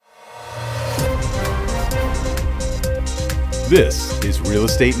This is Real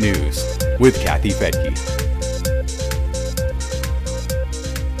Estate News with Kathy Fettke.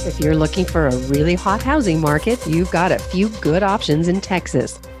 If you're looking for a really hot housing market, you've got a few good options in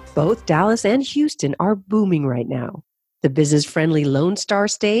Texas. Both Dallas and Houston are booming right now. The business-friendly Lone Star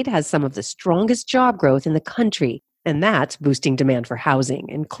State has some of the strongest job growth in the country, and that's boosting demand for housing,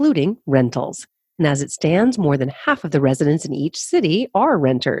 including rentals. And as it stands, more than half of the residents in each city are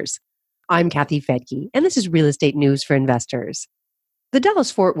renters. I'm Kathy Fettke, and this is Real Estate News for Investors. The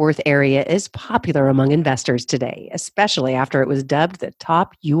Dallas-Fort Worth area is popular among investors today, especially after it was dubbed the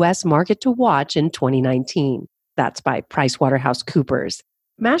top U.S. market to watch in 2019. That's by PricewaterhouseCoopers.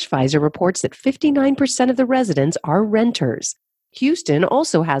 Mashvisor reports that 59% of the residents are renters. Houston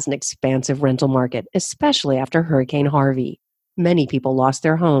also has an expansive rental market, especially after Hurricane Harvey. Many people lost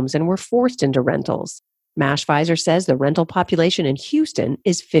their homes and were forced into rentals. Mashvisor says the rental population in Houston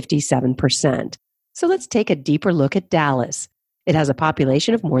is 57%. So let's take a deeper look at Dallas. It has a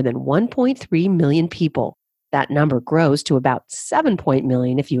population of more than 1.3 million people. That number grows to about 7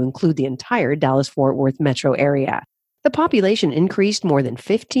 million if you include the entire Dallas-Fort Worth metro area. The population increased more than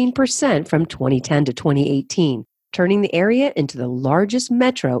 15% from 2010 to 2018, turning the area into the largest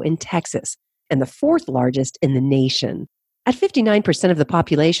metro in Texas and the fourth largest in the nation. At 59% of the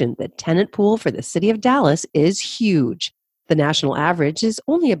population, the tenant pool for the city of Dallas is huge. The national average is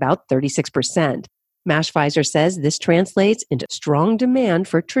only about 36%. Mashvisor says this translates into strong demand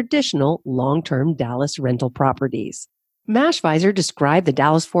for traditional long-term Dallas rental properties. Mashvisor described the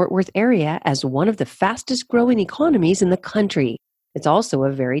Dallas-Fort Worth area as one of the fastest-growing economies in the country. It's also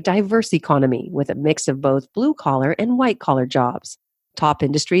a very diverse economy with a mix of both blue-collar and white-collar jobs. Top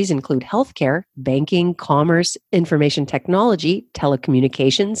industries include healthcare, banking, commerce, information technology,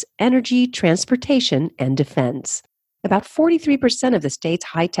 telecommunications, energy, transportation, and defense. About 43% of the state's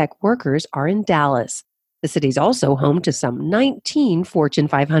high-tech workers are in Dallas. The city's also home to some 19 Fortune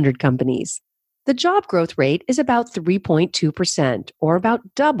 500 companies. The job growth rate is about 3.2%, or about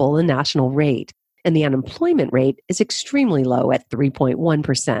double the national rate, and the unemployment rate is extremely low at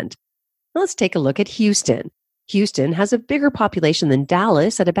 3.1%. Now let's take a look at Houston. Houston has a bigger population than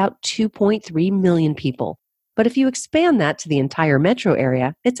Dallas at about 2.3 million people. But if you expand that to the entire metro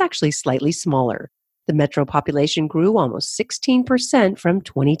area, it's actually slightly smaller. The metro population grew almost 16% from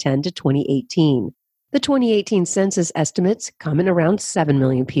 2010 to 2018. The 2018 census estimates come in around 7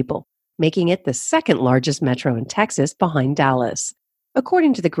 million people, making it the second largest metro in Texas behind Dallas.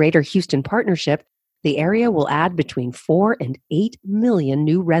 According to the Greater Houston Partnership, the area will add between 4 and 8 million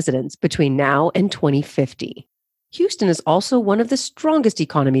new residents between now and 2050. Houston is also one of the strongest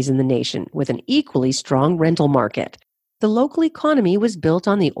economies in the nation, with an equally strong rental market. The local economy was built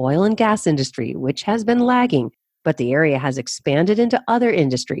on the oil and gas industry, which has been lagging, but the area has expanded into other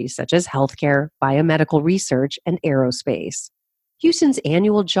industries such as healthcare, biomedical research, and aerospace. Houston's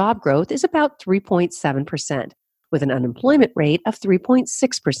annual job growth is about 3.7%, with an unemployment rate of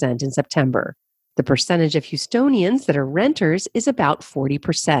 3.6% in September. The percentage of Houstonians that are renters is about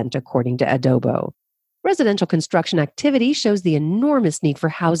 40%, according to Adobo. Residential construction activity shows the enormous need for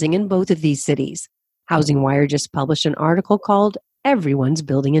housing in both of these cities. Housing Wire just published an article called Everyone's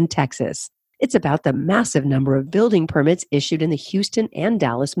Building in Texas. It's about the massive number of building permits issued in the Houston and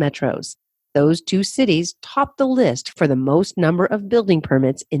Dallas metros. Those two cities top the list for the most number of building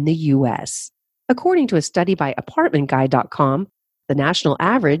permits in the U.S. According to a study by ApartmentGuide.com, the national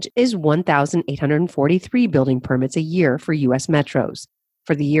average is 1,843 building permits a year for U.S. metros.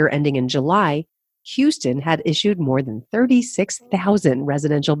 For the year ending in July, Houston had issued more than 36,000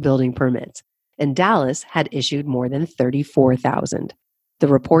 residential building permits, and Dallas had issued more than 34,000. The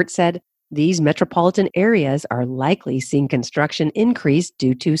report said these metropolitan areas are likely seeing construction increase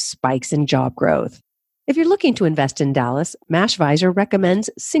due to spikes in job growth. If you're looking to invest in Dallas, Mashvisor recommends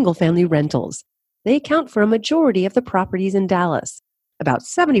single-family rentals. They account for a majority of the properties in Dallas. About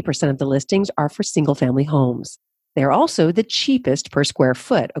 70% of the listings are for single-family homes. They are also the cheapest per square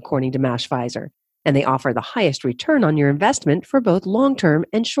foot, according to Mashvisor, and they offer the highest return on your investment for both long-term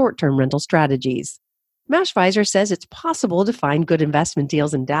and short-term rental strategies. Mashvisor says it's possible to find good investment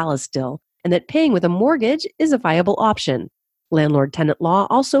deals in Dallas still, and that paying with a mortgage is a viable option. Landlord-tenant law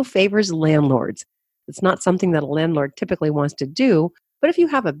also favors landlords. It's not something that a landlord typically wants to do, but if you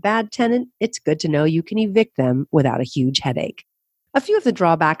have a bad tenant, it's good to know you can evict them without a huge headache. A few of the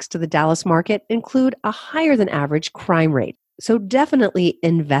drawbacks to the Dallas market include a higher than average crime rate. So definitely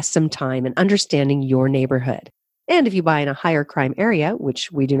invest some time in understanding your neighborhood. And if you buy in a higher crime area,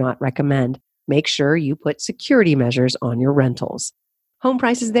 which we do not recommend, make sure you put security measures on your rentals. Home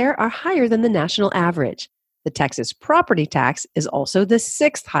prices there are higher than the national average. The Texas property tax is also the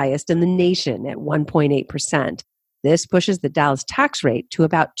sixth highest in the nation at 1.8%. This pushes the Dallas tax rate to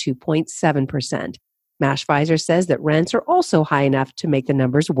about 2.7%. Mashvisor says that rents are also high enough to make the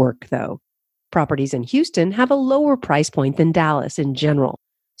numbers work, though. Properties in Houston have a lower price point than Dallas in general,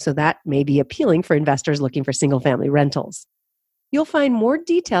 so that may be appealing for investors looking for single-family rentals. You'll find more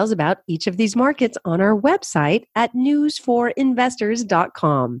details about each of these markets on our website at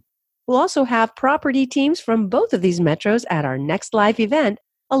newsforinvestors.com. We'll also have property teams from both of these metros at our next live event,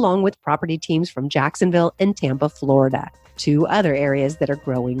 along with property teams from Jacksonville and Tampa, Florida, two other areas that are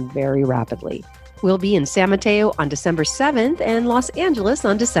growing very rapidly. We'll be in San Mateo on December 7th and Los Angeles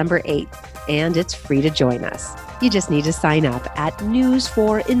on December 8th, and it's free to join us. You just need to sign up at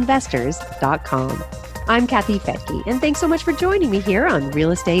newsforinvestors.com. I'm Kathy Fettke, and thanks so much for joining me here on Real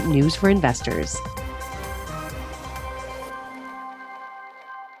Estate News for Investors.